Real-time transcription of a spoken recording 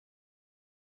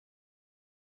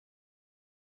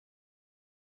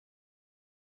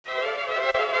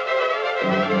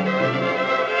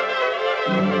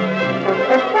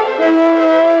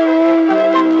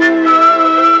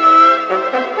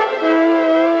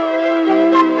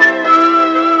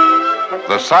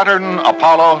Saturn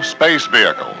Apollo space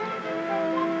vehicle.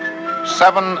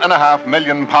 7.5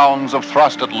 million pounds of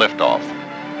thrust at liftoff.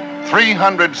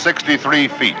 363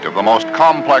 feet of the most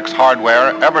complex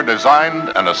hardware ever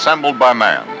designed and assembled by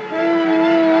man.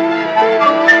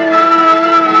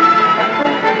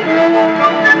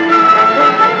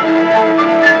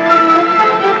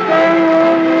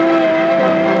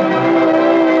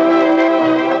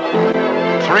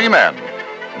 Three men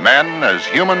as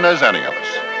human as any of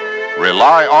us,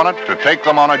 rely on it to take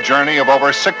them on a journey of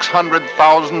over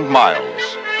 600,000 miles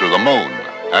to the moon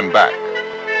and back.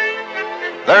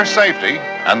 Their safety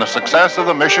and the success of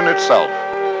the mission itself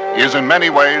is in many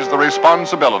ways the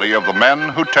responsibility of the men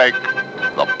who take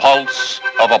the pulse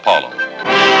of Apollo.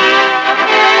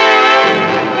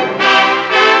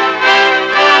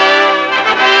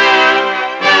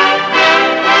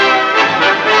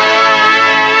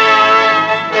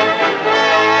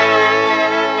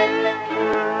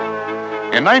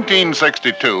 In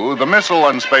 1962, the Missile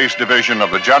and Space Division of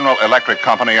the General Electric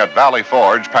Company at Valley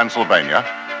Forge, Pennsylvania,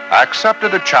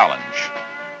 accepted a challenge,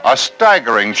 a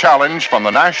staggering challenge from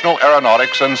the National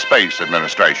Aeronautics and Space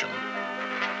Administration.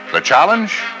 The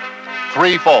challenge?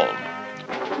 Threefold.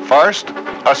 First,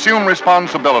 assume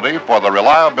responsibility for the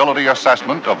reliability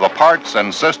assessment of the parts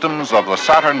and systems of the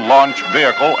Saturn launch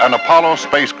vehicle and Apollo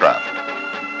spacecraft.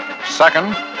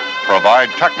 Second, provide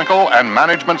technical and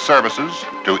management services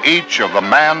to each of the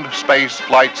manned space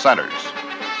flight centers.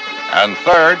 And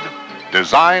third,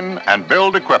 design and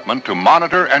build equipment to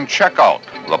monitor and check out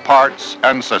the parts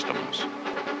and systems.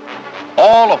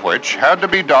 All of which had to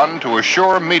be done to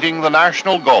assure meeting the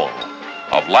national goal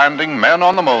of landing men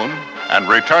on the moon and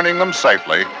returning them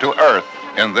safely to Earth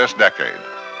in this decade.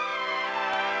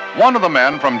 One of the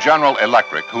men from General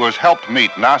Electric who has helped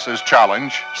meet NASA's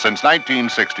challenge since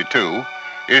 1962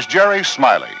 is Jerry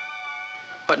Smiley.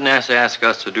 What NASA asked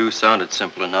us to do sounded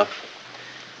simple enough.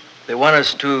 They want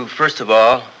us to, first of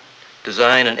all,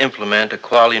 design and implement a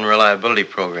quality and reliability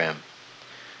program.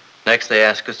 Next, they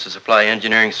asked us to supply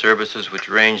engineering services which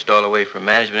ranged all the way from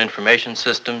management information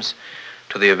systems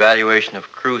to the evaluation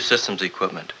of crew systems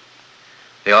equipment.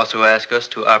 They also asked us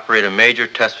to operate a major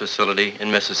test facility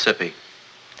in Mississippi.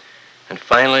 And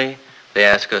finally, they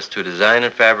asked us to design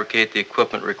and fabricate the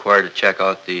equipment required to check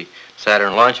out the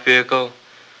Saturn launch vehicle,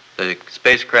 the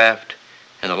spacecraft,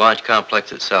 and the launch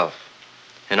complex itself.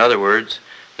 In other words,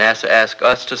 NASA asked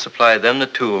us to supply them the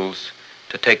tools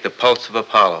to take the pulse of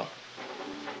Apollo.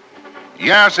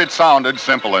 Yes, it sounded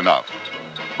simple enough.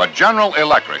 But General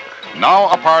Electric, now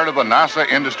a part of the NASA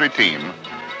industry team,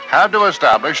 had to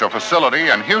establish a facility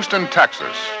in Houston,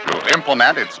 Texas to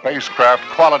implement its spacecraft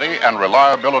quality and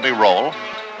reliability role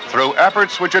through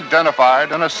efforts which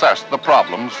identified and assessed the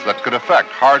problems that could affect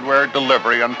hardware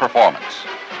delivery and performance.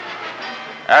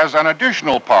 As an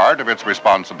additional part of its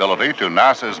responsibility to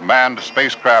NASA's Manned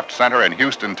Spacecraft Center in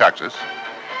Houston, Texas,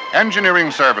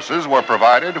 engineering services were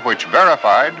provided which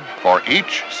verified for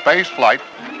each space flight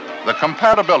the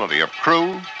compatibility of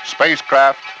crew,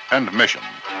 spacecraft, and mission.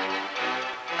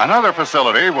 Another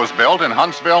facility was built in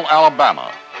Huntsville,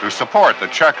 Alabama, to support the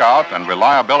checkout and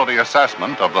reliability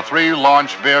assessment of the three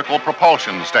launch vehicle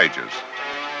propulsion stages.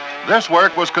 This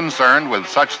work was concerned with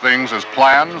such things as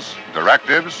plans,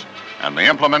 directives, and the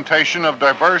implementation of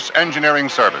diverse engineering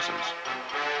services.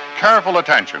 Careful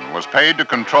attention was paid to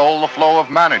control the flow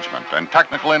of management and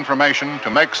technical information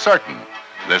to make certain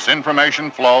this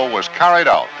information flow was carried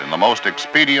out in the most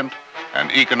expedient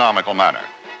and economical manner.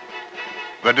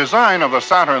 The design of the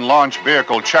Saturn launch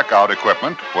vehicle checkout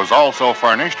equipment was also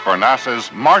furnished for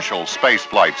NASA's Marshall Space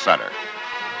Flight Center.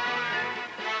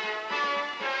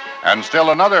 And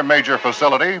still another major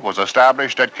facility was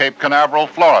established at Cape Canaveral,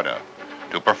 Florida,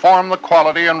 to perform the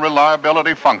quality and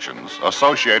reliability functions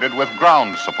associated with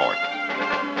ground support.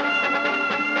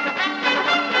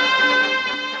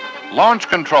 Launch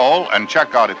control and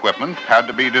checkout equipment had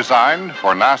to be designed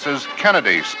for NASA's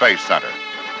Kennedy Space Center.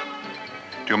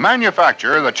 To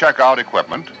manufacture the checkout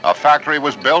equipment, a factory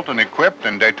was built and equipped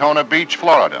in Daytona Beach,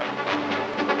 Florida.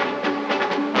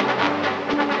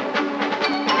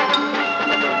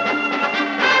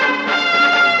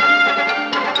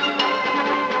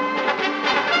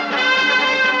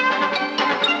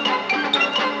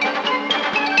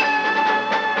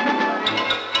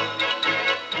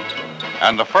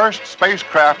 And the first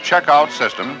spacecraft checkout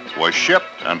system was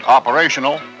shipped and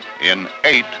operational in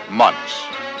 8 months.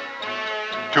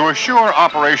 To assure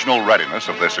operational readiness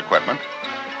of this equipment,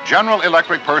 General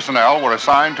Electric personnel were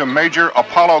assigned to major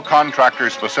Apollo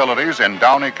contractors' facilities in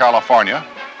Downey, California,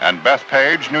 and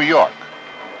Bethpage, New York.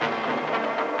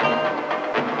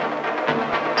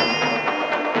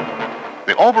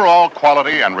 The overall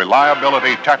quality and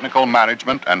reliability technical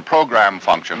management and program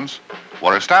functions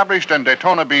were established in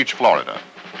Daytona Beach, Florida,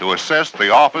 to assist the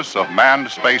Office of Manned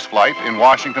Spaceflight in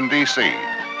Washington, D.C.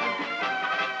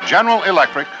 General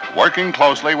Electric, working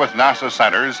closely with NASA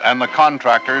centers and the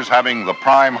contractors having the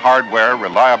prime hardware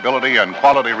reliability and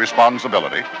quality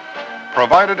responsibility,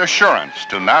 provided assurance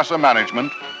to NASA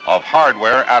management of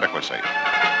hardware adequacy.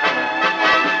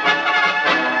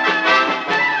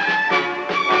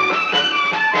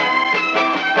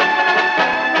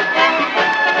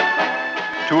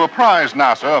 To apprise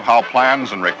NASA of how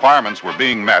plans and requirements were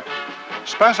being met,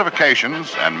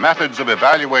 specifications and methods of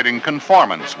evaluating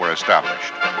conformance were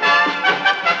established.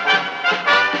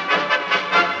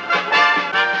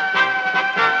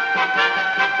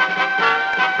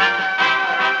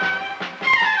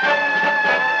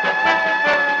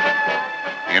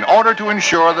 In order to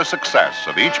ensure the success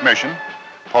of each mission,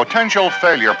 potential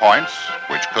failure points,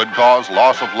 which could cause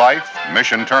loss of life,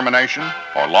 mission termination,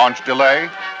 or launch delay,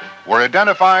 were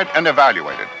identified and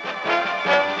evaluated.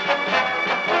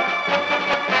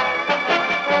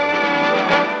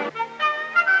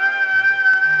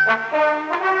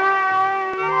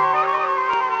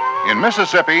 In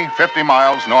Mississippi, 50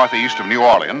 miles northeast of New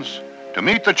Orleans, to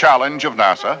meet the challenge of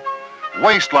NASA,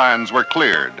 wastelands were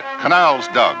cleared, canals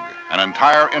dug, an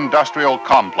entire industrial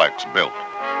complex built.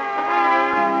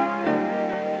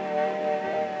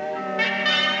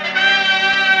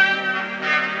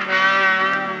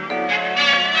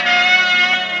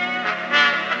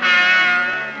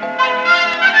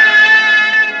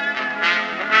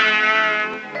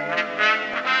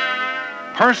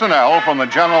 Personnel from the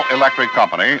General Electric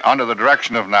Company, under the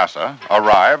direction of NASA,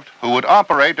 arrived who would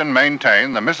operate and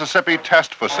maintain the Mississippi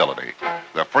Test Facility,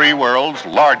 the free world's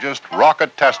largest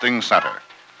rocket testing center.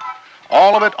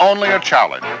 All of it only a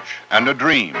challenge and a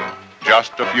dream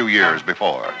just a few years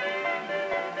before.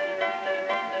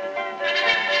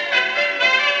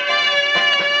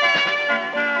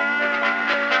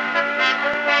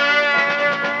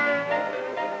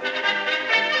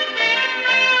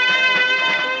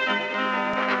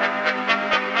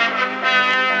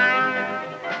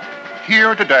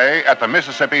 Here today at the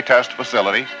Mississippi Test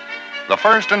Facility, the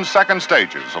first and second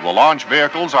stages of the launch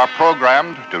vehicles are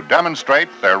programmed to demonstrate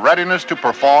their readiness to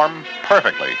perform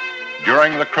perfectly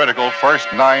during the critical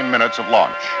first 9 minutes of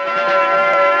launch.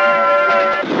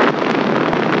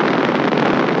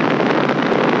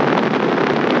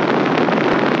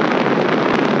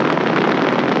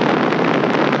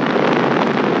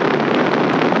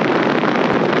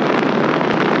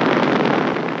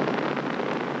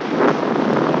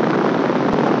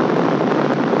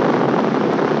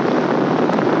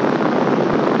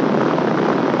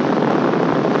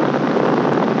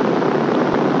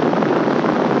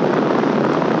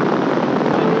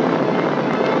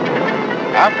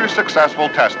 After successful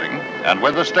testing, and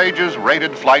with the stages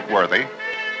rated flight-worthy,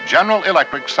 General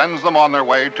Electric sends them on their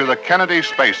way to the Kennedy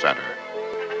Space Center.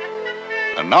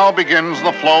 And now begins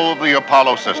the flow of the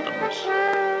Apollo systems,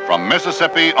 from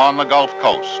Mississippi on the Gulf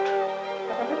Coast,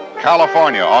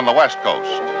 California on the West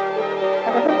Coast,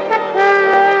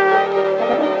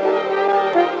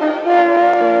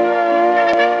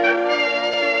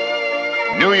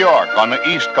 New York on the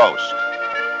East Coast.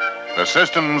 The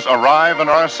systems arrive and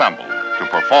are assembled to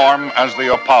perform as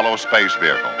the Apollo space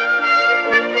vehicle.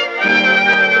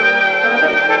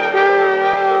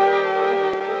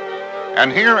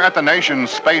 And here at the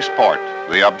nation's spaceport,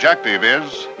 the objective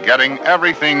is getting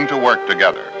everything to work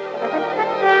together.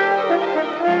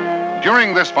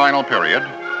 During this final period,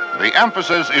 the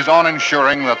emphasis is on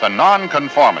ensuring that the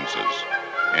non-conformances,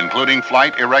 including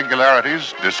flight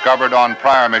irregularities discovered on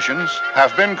prior missions,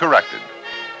 have been corrected.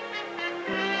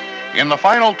 In the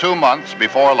final 2 months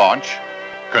before launch,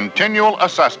 continual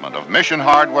assessment of mission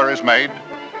hardware is made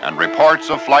and reports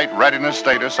of flight readiness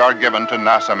status are given to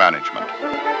NASA management.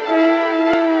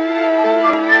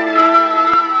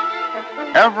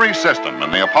 Every system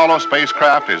in the Apollo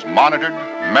spacecraft is monitored,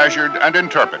 measured, and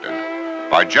interpreted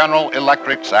by General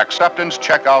Electric's acceptance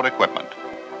checkout equipment.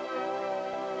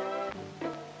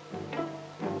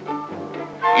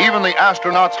 Even the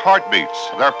astronauts' heartbeats,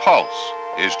 their pulse,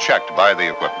 is checked by the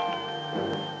equipment.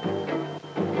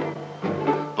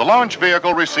 The launch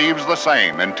vehicle receives the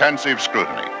same intensive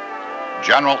scrutiny.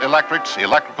 General Electric's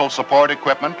electrical support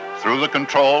equipment, through the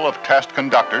control of test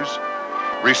conductors,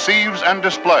 receives and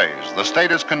displays the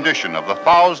status condition of the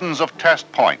thousands of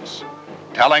test points,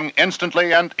 telling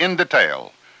instantly and in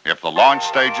detail if the launch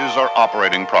stages are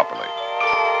operating properly.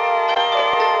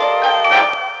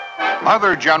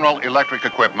 Other General Electric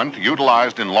equipment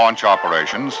utilized in launch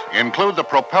operations include the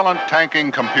propellant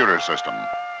tanking computer system,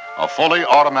 a fully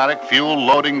automatic fuel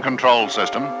loading control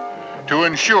system to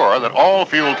ensure that all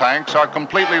fuel tanks are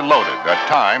completely loaded at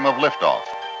time of liftoff.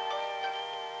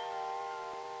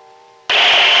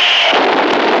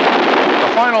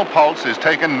 The final pulse is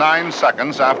taken 9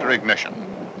 seconds after ignition.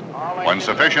 When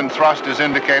sufficient thrust is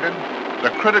indicated, the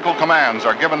critical commands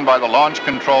are given by the launch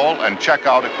control and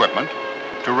checkout equipment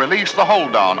to release the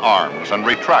hold-down arms and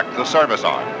retract the service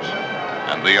arms.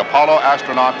 And the Apollo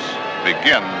astronauts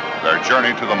begin their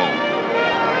journey to the moon.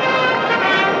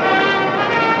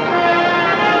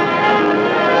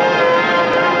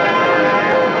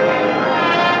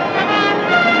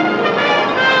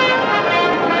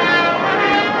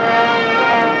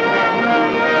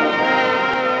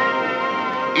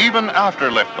 Even after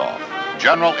liftoff,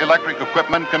 General Electric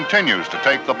equipment continues to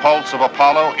take the pulse of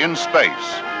Apollo in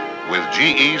space with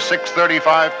GE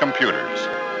 635 computers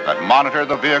that monitor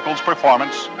the vehicle's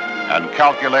performance and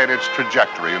calculate its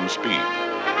trajectory and speed.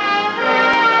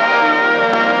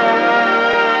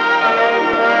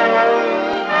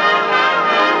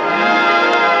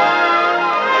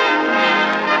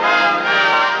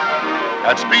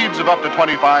 At speeds of up to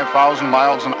 25,000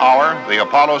 miles an hour, the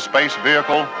Apollo space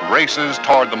vehicle races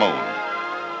toward the moon.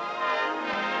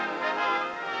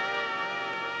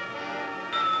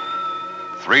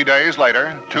 Three days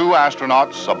later, 2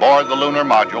 astronauts aboard the lunar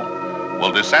module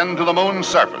will descend to the moon's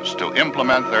surface to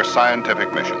implement their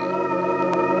scientific mission.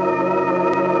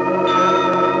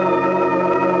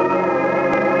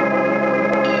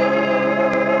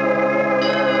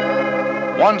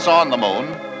 Once on the moon,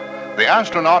 the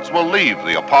astronauts will leave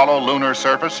the Apollo lunar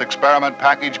surface experiment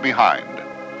package behind,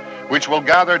 which will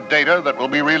gather data that will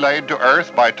be relayed to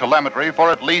Earth by telemetry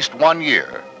for at least 1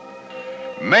 year.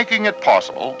 Making it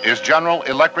possible is General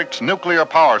Electric's nuclear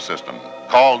power system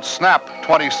called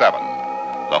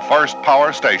SNAP-27, the first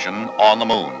power station on the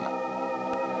moon.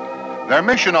 Their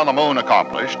mission on the moon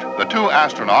accomplished, the 2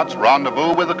 astronauts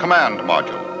rendezvous with the command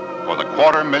module for the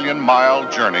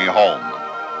 250,000-mile journey home.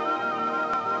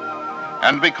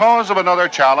 And because of another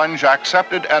challenge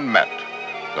accepted and met,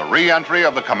 the re-entry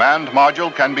of the command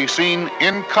module can be seen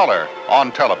in color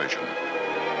on television.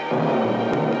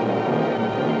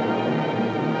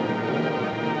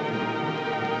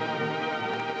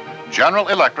 General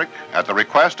Electric, at the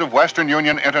request of Western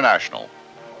Union International,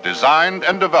 designed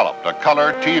and developed a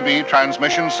color TV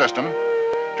transmission system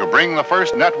to bring the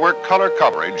first network color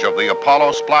coverage of the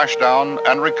Apollo splashdown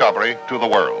and recovery to the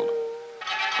world.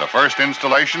 The first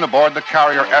installation aboard the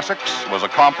carrier Essex was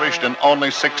accomplished in only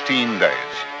 16 days.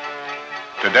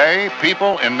 Today,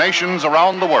 people in nations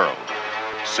around the world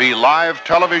see live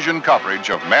television coverage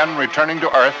of men returning to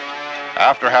Earth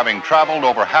after having traveled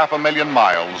over 500,000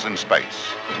 miles in space.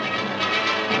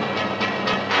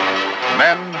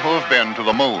 Men who have been to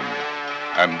the moon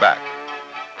and back.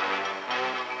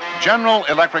 General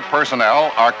Electric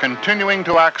personnel are continuing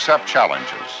to accept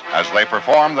challenges as they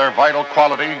perform their vital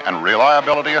quality and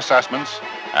reliability assessments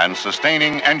and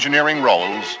sustaining engineering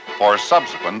roles for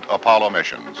subsequent Apollo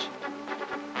missions.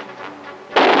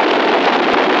 We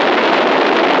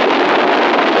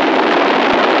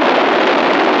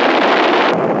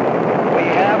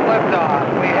have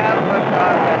liftoff. We have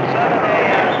liftoff at 7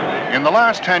 a.m. In the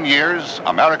last 10 years,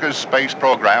 America's space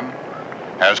program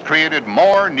has created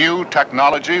more new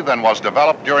technology than was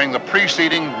developed during the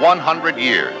preceding 100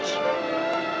 years.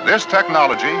 This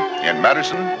technology in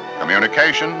medicine,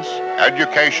 communications,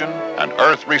 education, and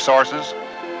Earth resources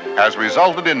has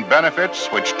resulted in benefits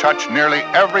which touch nearly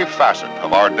every facet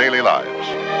of our daily lives.